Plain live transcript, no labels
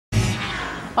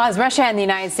Well, as Russia and the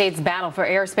United States battle for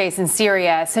airspace in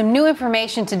Syria, some new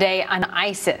information today on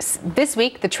ISIS. This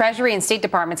week, the Treasury and State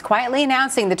Departments quietly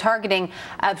announcing the targeting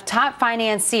of top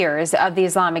financiers of the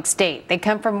Islamic State. They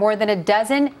come from more than a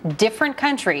dozen different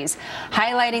countries,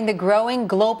 highlighting the growing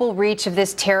global reach of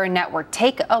this terror network.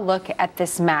 Take a look at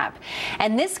this map.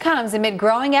 And this comes amid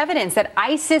growing evidence that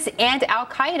ISIS and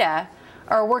al-Qaeda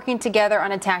are working together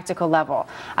on a tactical level.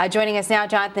 Joining us now,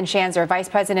 Jonathan Schanzer, Vice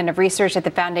President of Research at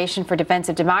the Foundation for Defense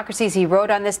of Democracies. He wrote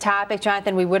on this topic.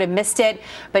 Jonathan, we would have missed it,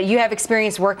 but you have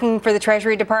experience working for the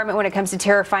Treasury Department when it comes to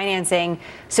terror financing.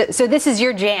 So this is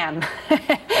your jam,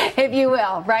 if you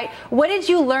will, right? What did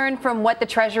you learn from what the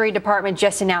Treasury Department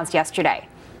just announced yesterday?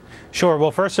 Sure.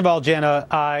 Well, first of all, Jenna,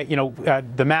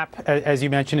 the map, as you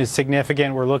mentioned, is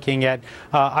significant. We're looking at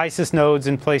ISIS nodes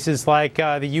in places like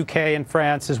the UK and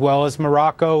France, as well as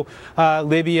Morocco,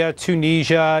 Libya,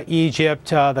 Tunisia, Egypt,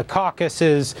 the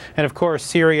Caucasus, and of course,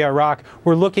 Syria, Iraq.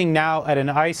 We're looking now at an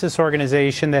ISIS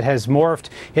organization that has morphed,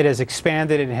 it has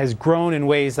expanded, and has grown in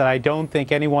ways that I don't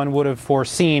think anyone would have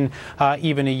foreseen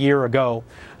even a year ago.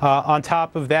 On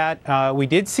top of that, we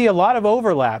did see a lot of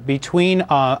overlap between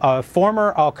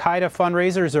former al-Qaeda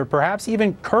fundraisers or perhaps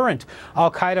even current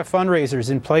al-Qaeda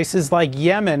fundraisers in places like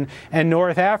Yemen and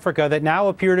North Africa that now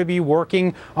appear to be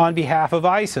working on behalf of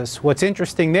ISIS. What's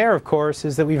interesting there, of course,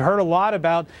 is that we've heard a lot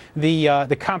about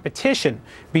the competition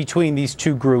between these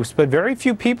two groups, but very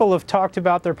few people have talked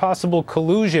about their possible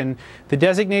collusion. The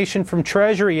designation from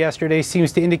Treasury yesterday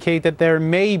seems to indicate that there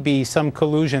may be some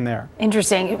collusion there.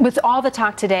 Interesting. With all the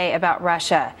talk today about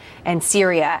Russia and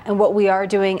Syria and what we are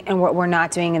doing and what we're not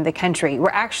doing in the country,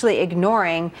 we're actually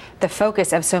ignoring the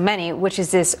focus of so many, which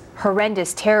is this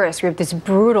horrendous terrorist group, this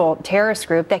brutal terrorist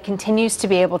group that continues to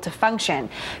be able to function.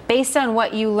 Based on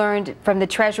what you learned from the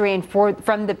Treasury and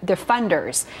from the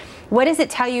funders, what does it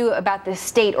tell you about the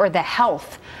state or the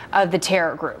health of the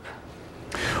terror group?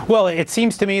 Well, it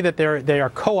seems to me that they are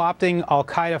co-opting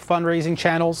al-Qaeda fundraising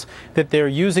channels, that they're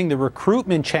using the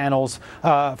recruitment channels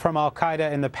from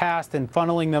al-Qaeda in the past and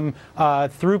funneling them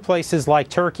through places like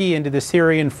Turkey into the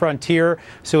Syrian frontier.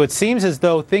 So it seems as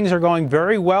though things are going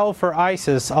very well for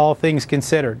ISIS, all things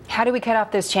considered. How do we cut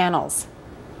off those channels?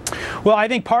 Well, I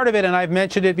think part of it, and I've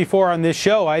mentioned it before on this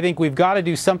show, I think we've got to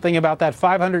do something about that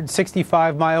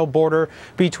 565-mile border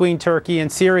between Turkey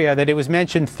and Syria, that it was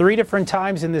mentioned 3 different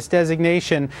times in this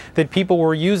designation that people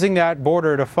were using that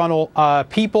border to funnel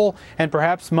people and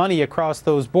perhaps money across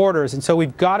those borders. And so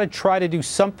we've got to try to do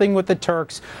something with the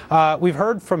Turks. We've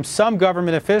heard from some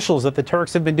government officials that the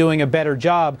Turks have been doing a better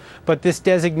job, but this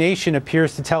designation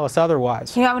appears to tell us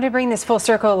otherwise. You know, I want to bring this full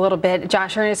circle a little bit.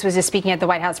 Josh Earnest was just speaking at the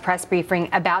White House press briefing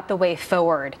about the way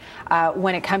forward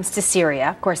when it comes to Syria.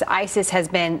 Of course, ISIS has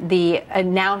been the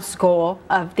announced goal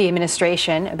of the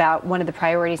administration, about one of the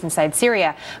priorities inside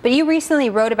Syria. But you recently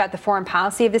wrote about the foreign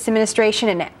policy of this administration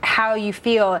and how you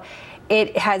feel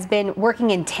it has been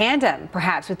working in tandem,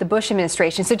 perhaps, with the Bush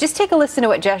administration. So just take a listen to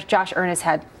what Josh Earnest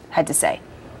had to say.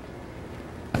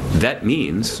 That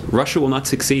means Russia will not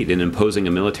succeed in imposing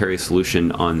a military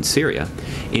solution on Syria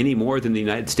any more than the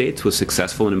United States was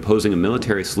successful in imposing a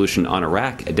military solution on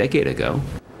Iraq a decade ago.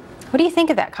 What do you think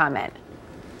of that comment?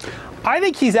 I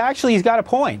think he's got a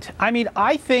point. I mean,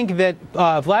 I think that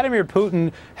Vladimir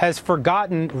Putin has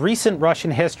forgotten recent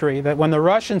Russian history, that when the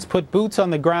Russians put boots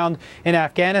on the ground in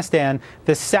Afghanistan,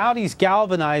 the Saudis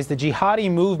galvanized the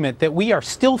jihadi movement that we are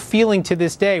still feeling to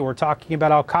this day. We're talking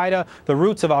about al-Qaeda, the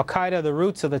roots of al-Qaeda, the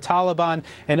roots of the Taliban,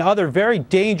 and other very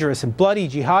dangerous and bloody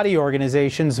jihadi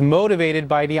organizations motivated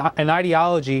by an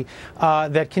ideology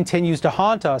that continues to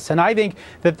haunt us. And I think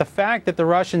that the fact that the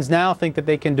Russians now think that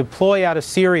they can deploy out of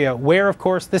Syria, where, of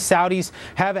course, the Saudis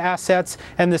have assets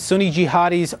and the Sunni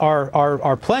jihadis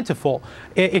are plentiful,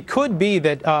 it could be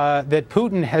that that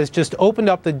Putin has just opened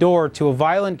up the door to a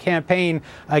violent campaign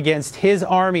against his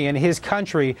army and his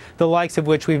country, the likes of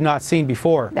which we've not seen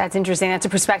before. That's interesting. That's a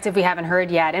perspective we haven't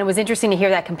heard yet. And it was interesting to hear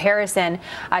that comparison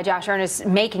Josh Earnest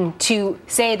making to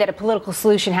say that a political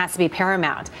solution has to be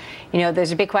paramount. You know,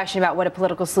 there's a big question about what a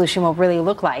political solution will really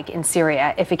look like in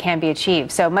Syria if it can be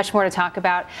achieved. So much more to talk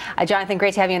about. Jonathan,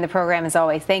 great to have you in the program as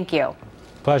always. Thank you.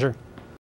 Pleasure.